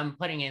 Well, I'm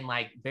putting in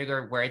like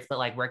bigger words, but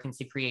like working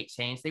to create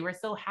change. They were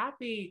so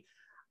happy.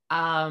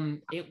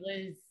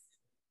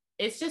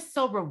 It's just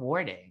so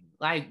rewarding.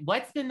 Like,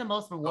 what's been the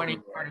most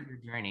rewarding part of your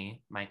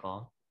journey,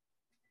 Michael?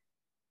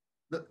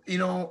 You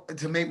know,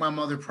 to make my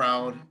mother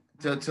proud,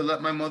 to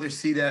let my mother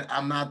see that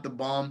I'm not the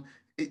bum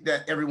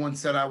that everyone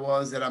said I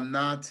was, that I'm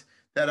not,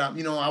 that I'm,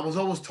 you know, I was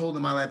always told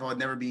in my life I would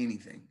never be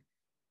anything.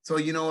 So,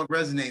 you know, it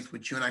resonates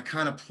with you. And I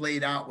kind of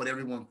played out what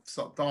everyone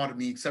thought of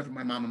me, except for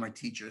my mom and my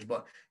teachers.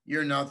 But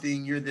you're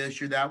nothing, you're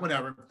this, you're that,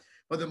 whatever.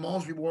 But the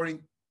most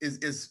rewarding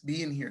is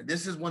being here.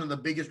 This is one of the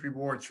biggest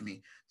rewards for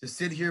me, to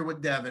sit here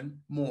with Devin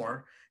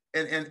Moore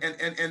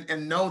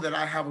and know that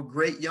I have a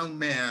great young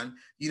man,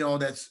 you know,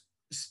 that's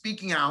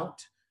speaking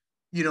out,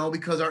 you know,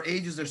 because our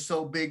ages are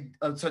so big,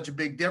 such a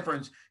big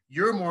difference.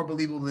 You're more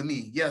believable than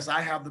me. Yes,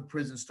 I have the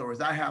prison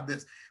stories, I have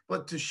this,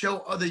 but to show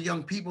other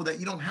young people that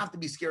you don't have to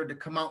be scared to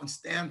come out and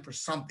stand for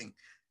something.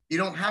 You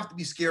don't have to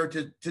be scared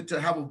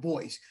to have a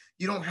voice.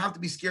 You don't have to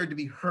be scared to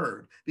be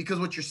heard, because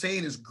what you're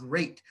saying is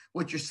great.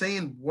 What you're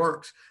saying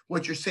works.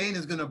 What you're saying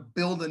is going to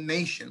build a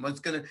nation. It's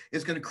going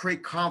to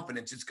create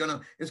confidence. It's going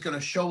to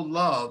show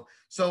love.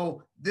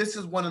 So this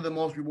is one of the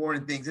most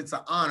rewarding things. It's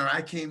an honor.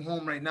 I came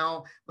home right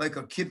now like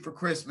a kid for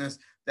Christmas,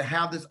 to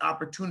have this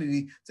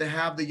opportunity to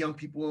have the young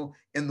people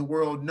in the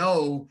world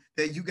know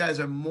that you guys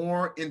are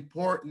more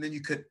important than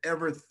you could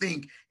ever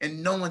think.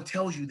 And no one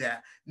tells you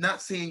that.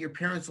 Not saying your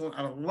parents won't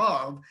out of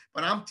love,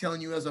 but I'm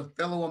telling you as a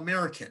fellow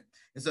American,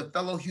 as a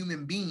fellow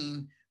human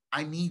being,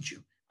 I need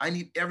you. I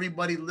need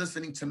everybody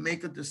listening to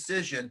make a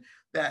decision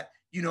that,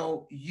 you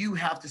know, you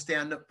have to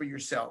stand up for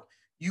yourself.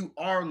 You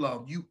are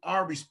loved. You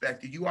are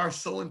respected. You are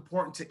so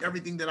important to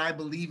everything that I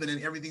believe in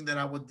and everything that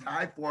I would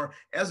die for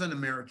as an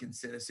American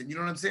citizen. You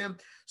know what I'm saying?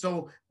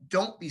 So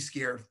don't be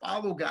scared.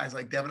 Follow guys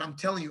like Devin. I'm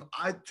telling you,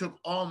 I took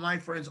all my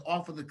friends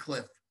off of the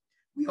cliff.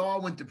 We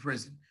all went to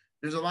prison.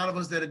 There's a lot of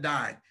us that have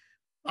died.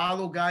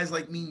 Follow guys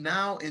like me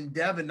now and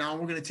Devin now.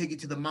 We're going to take it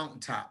to the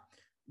mountaintop.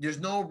 There's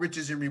no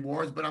riches and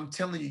rewards, but I'm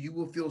telling you, you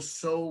will feel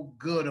so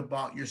good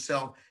about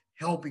yourself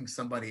helping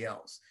somebody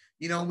else.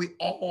 We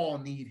all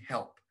need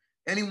help.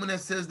 Anyone that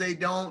says they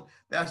don't,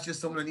 that's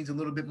just someone that needs a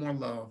little bit more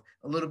love,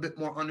 a little bit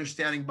more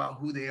understanding about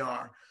who they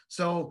are.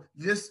 So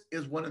this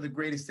is one of the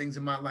greatest things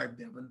in my life,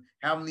 Devin,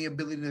 having the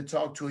ability to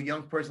talk to a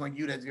young person like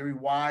you that's very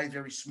wise,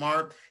 very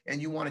smart,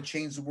 and you want to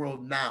change the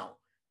world now.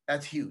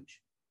 That's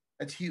huge.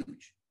 That's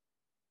huge.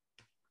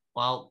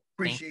 Well,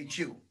 Appreciate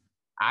you.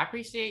 I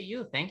appreciate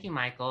you. Thank you,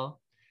 Michael.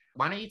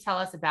 Why don't you tell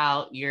us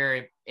about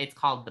it's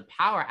called the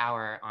Power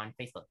Hour on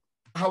Facebook.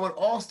 How it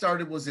all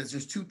started was this.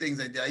 There's two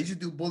things I did. I used to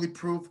do Bully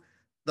Proof,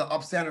 the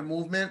upstander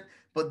movement,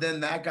 but then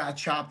that got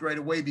chopped right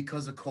away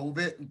because of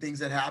COVID and things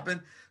that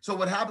happened. So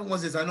what happened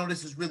was this. I know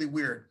this is really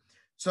weird.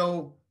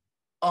 So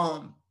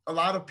a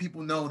lot of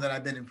people know that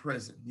I've been in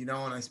prison, and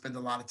I spent a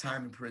lot of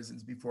time in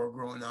prisons before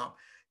growing up.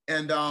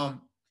 And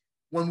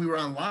when we were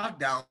on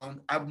lockdown,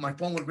 my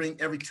phone would ring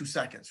every 2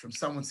 seconds from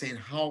someone saying,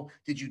 "How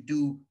did you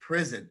do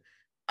prison?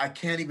 I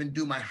can't even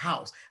do my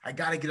house. I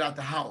got to get out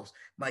the house.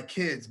 My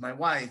kids, my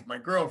wife, my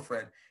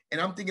girlfriend." And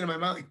I'm thinking in my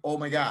mind, like, oh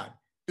my God,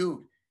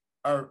 dude,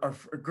 or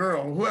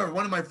girl, whoever,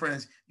 one of my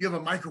friends, you have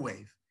a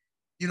microwave,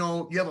 you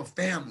have a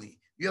family,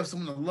 you have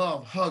someone to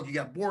love, hug, you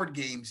got board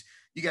games,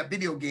 you got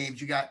video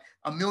games, you got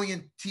a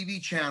million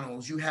TV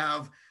channels, you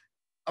have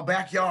a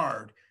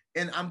backyard.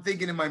 And I'm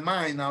thinking in my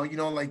mind now,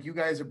 like you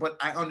guys are, but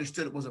I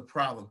understood it was a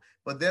problem.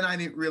 But then I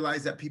didn't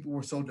realize that people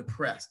were so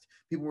depressed.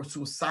 People were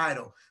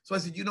suicidal. So I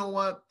said, you know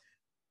what?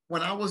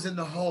 When I was in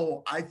the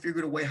hole, I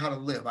figured a way how to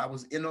live. I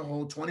was in the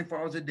hole 24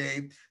 hours a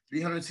day,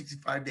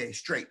 365 days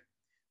straight.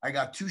 I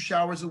got 2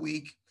 showers a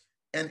week,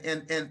 and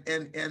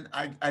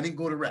I didn't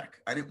go to rec.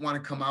 I didn't want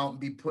to come out and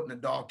be put in a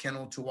dog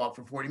kennel to walk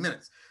for 40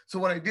 minutes. So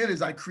what I did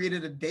is I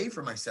created a day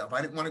for myself.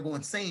 I didn't want to go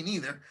insane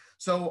either.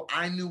 So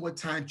I knew what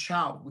time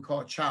chow, we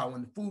call it chow,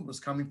 when the food was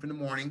coming from the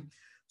morning.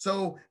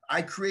 So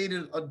I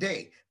created a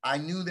day. I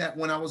knew that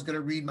when I was going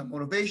to read my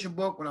motivation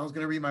book, when I was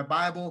going to read my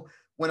Bible,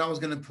 when I was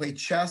going to play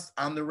chess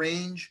on the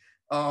range,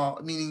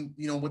 meaning,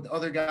 with the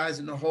other guys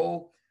in the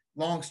hole.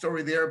 Long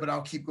story there, but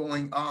I'll keep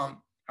going.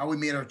 How we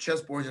made our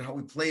chessboards and how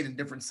we played in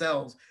different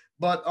cells.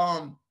 But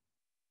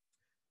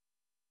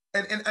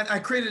and I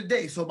created a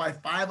day. So by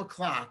 5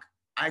 o'clock,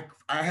 I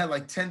had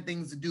like 10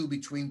 things to do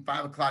between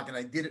 5 o'clock, and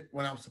I did it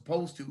when I was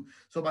supposed to.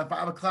 So by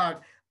 5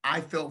 o'clock, I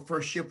felt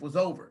first shift was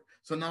over.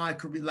 So now I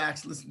could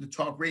relax, listen to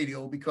talk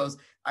radio because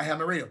I have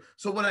my radio.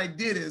 So what I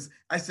did is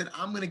I said,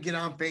 I'm going to get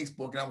on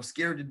Facebook, and I was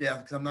scared to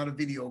death because I'm not a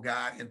video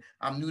guy and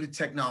I'm new to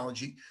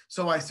technology.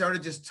 So I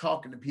started just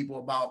talking to people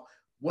about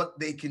what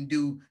they can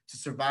do to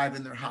survive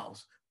in their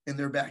house, in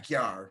their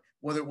backyard,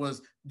 whether it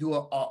was do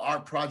a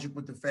art project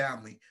with the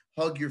family,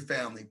 hug your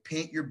family,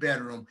 paint your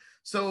bedroom.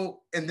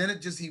 So, and then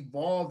it just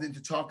evolved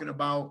into talking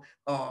about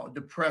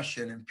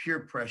depression and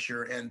peer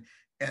pressure and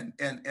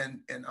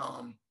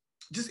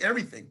just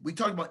everything. We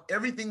talked about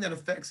everything that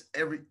affects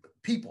every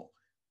people,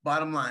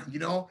 bottom line,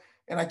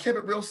 and I kept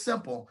it real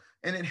simple,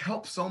 and it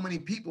helped so many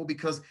people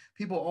because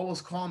people always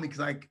call me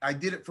because I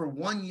did it for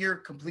 1 year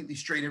completely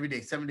straight every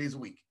day, 7 days a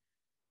week.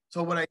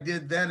 So what I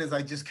did then is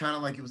I just kind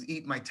of like it was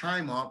eating my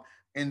time up.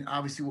 And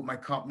obviously with my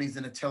companies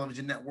and the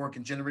television network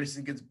and Generations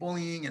Against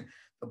Bullying and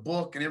the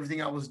book and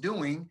everything I was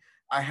doing,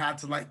 I had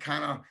to like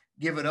kind of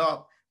give it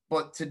up.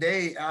 But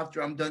today,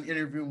 after I'm done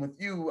interviewing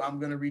with you, I'm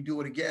going to redo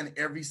it again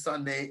every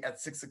Sunday at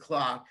 6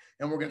 o'clock.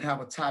 And we're going to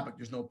have a topic.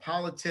 There's no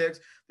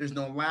politics. There's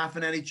no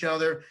laughing at each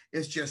other.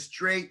 It's just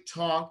straight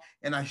talk.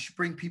 And I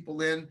bring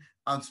people in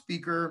on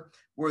speaker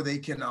where they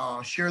can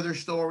share their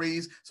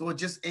stories. So it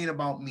just ain't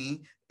about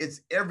me.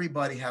 It's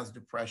everybody has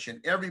depression.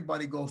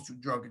 Everybody goes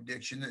through drug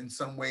addiction in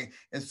some way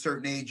at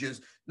certain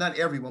ages. Not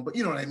everyone, but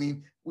you know what I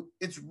mean?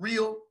 It's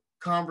real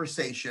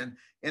conversation.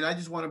 And I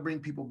just want to bring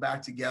people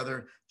back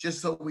together just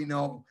so we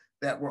know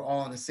that we're all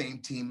on the same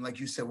team. Like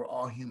you said, we're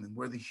all human.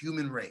 We're the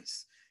human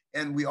race.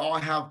 And we all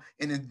have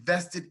an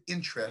invested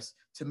interest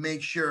to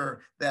make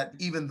sure that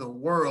even the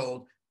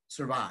world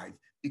survives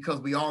because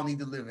we all need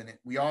to live in it.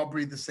 We all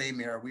breathe the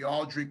same air. We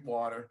all drink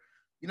water.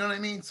 You know what I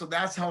mean? So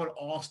that's how it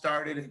all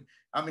started. And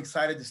I'm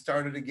excited to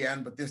start it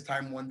again, but this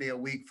time 1 day a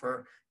week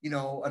for, an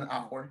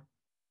hour.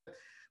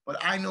 But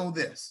I know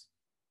this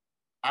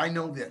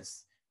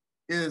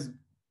is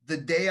the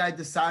day I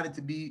decided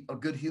to be a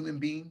good human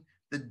being,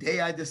 the day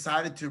I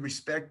decided to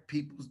respect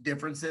people's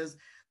differences,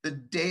 the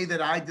day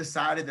that I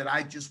decided that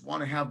I just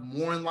want to have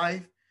more in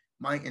life,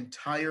 my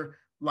entire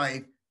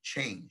life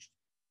changed.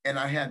 And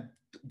I had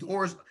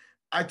doors.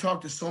 I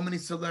talked to so many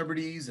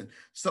celebrities and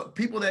so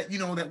people that,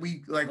 that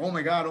we like, oh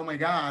my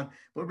God,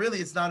 but really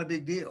it's not a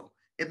big deal.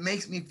 It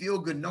makes me feel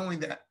good knowing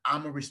that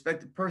I'm a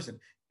respected person.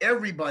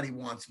 Everybody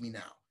wants me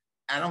now.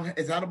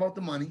 It's not about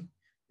the money.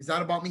 It's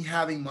not about me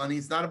having money.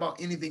 It's not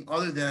about anything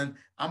other than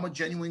I'm a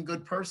genuine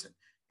good person.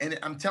 And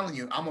I'm telling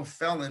you, I'm a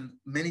felon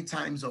many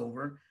times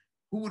over.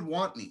 Who would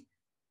want me?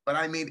 But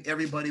I made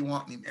everybody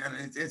want me, man.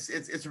 And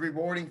it's a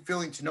rewarding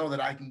feeling to know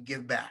that I can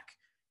give back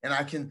and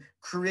I can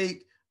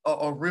create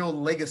a real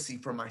legacy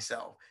for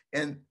myself.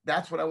 And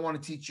that's what I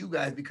want to teach you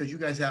guys because you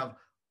guys have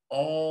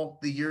all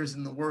the years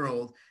in the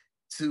world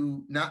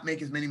to not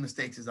make as many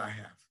mistakes as I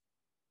have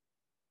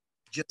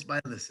just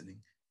by listening.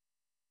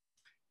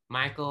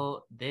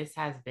 Michael, this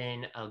has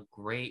been a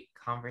great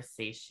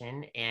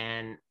conversation.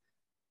 And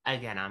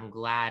again, I'm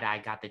glad I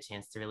got the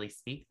chance to really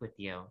speak with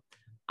you.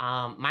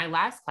 My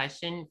last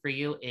question for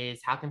you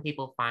is how can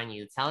people find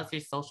you? Tell us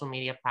your social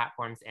media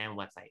platforms and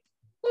website.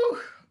 Whew,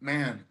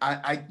 man,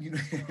 you know,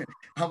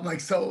 I'm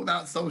like so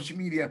not social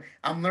media.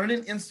 I'm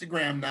learning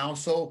Instagram now,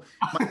 so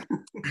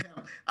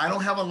I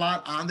don't have a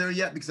lot on there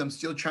yet because I'm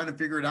still trying to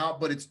figure it out.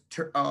 But it's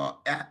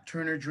at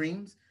Turner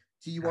Dreams,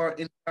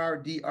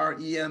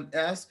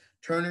 TURNERDREMS,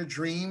 Turner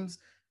Dreams.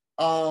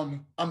 I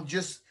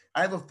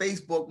have a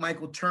Facebook,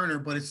 Michael Turner,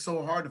 but it's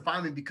so hard to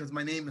find me because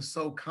my name is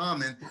so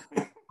common.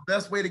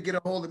 Best way to get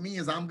a hold of me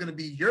is I'm going to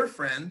be your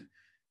friend,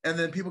 and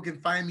then people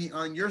can find me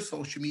on your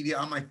social media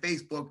on my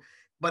Facebook.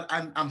 But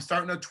I'm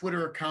starting a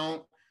Twitter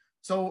account,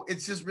 so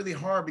it's just really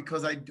hard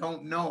because I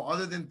don't know.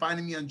 Other than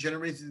finding me on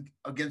Generations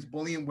Against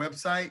Bullying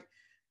website,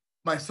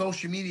 my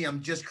social media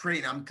I'm just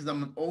creating. Because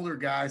I'm an older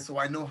guy, so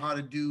I know how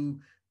to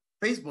do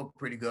Facebook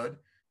pretty good.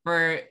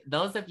 For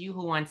those of you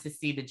who want to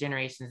see the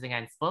Generations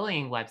Against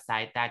Bullying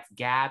website, that's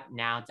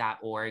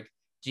gabnow.org,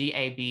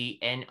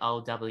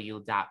 GABNOW.org.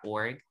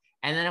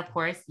 And then, of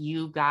course,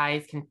 you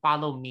guys can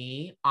follow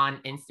me on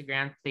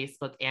Instagram,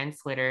 Facebook, and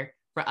Twitter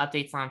for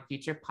updates on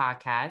future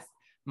podcasts.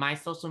 My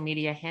social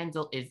media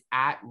handle is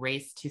at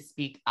Race to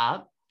Speak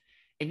Up.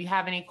 If you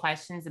have any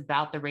questions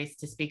about the Race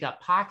to Speak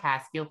Up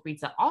podcast, feel free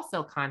to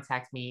also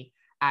contact me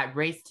at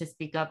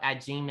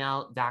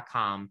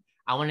racetospeakup@gmail.com.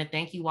 I want to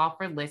thank you all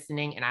for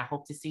listening, and I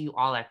hope to see you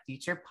all at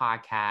future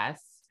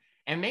podcasts.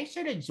 And make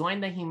sure to join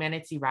the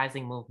Humanity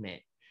Rising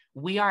movement.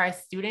 We are a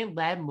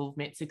student-led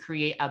movement to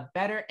create a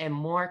better and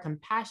more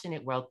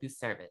compassionate world through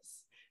service.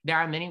 There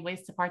are many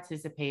ways to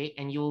participate,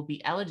 and you will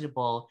be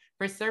eligible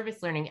for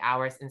service learning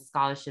hours and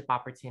scholarship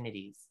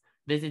opportunities.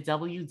 Visit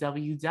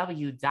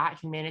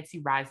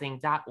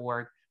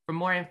www.humanityrising.org for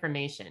more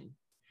information.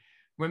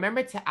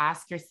 Remember to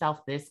ask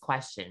yourself this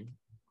question: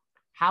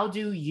 how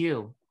do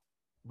you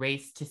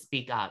race to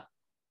speak up?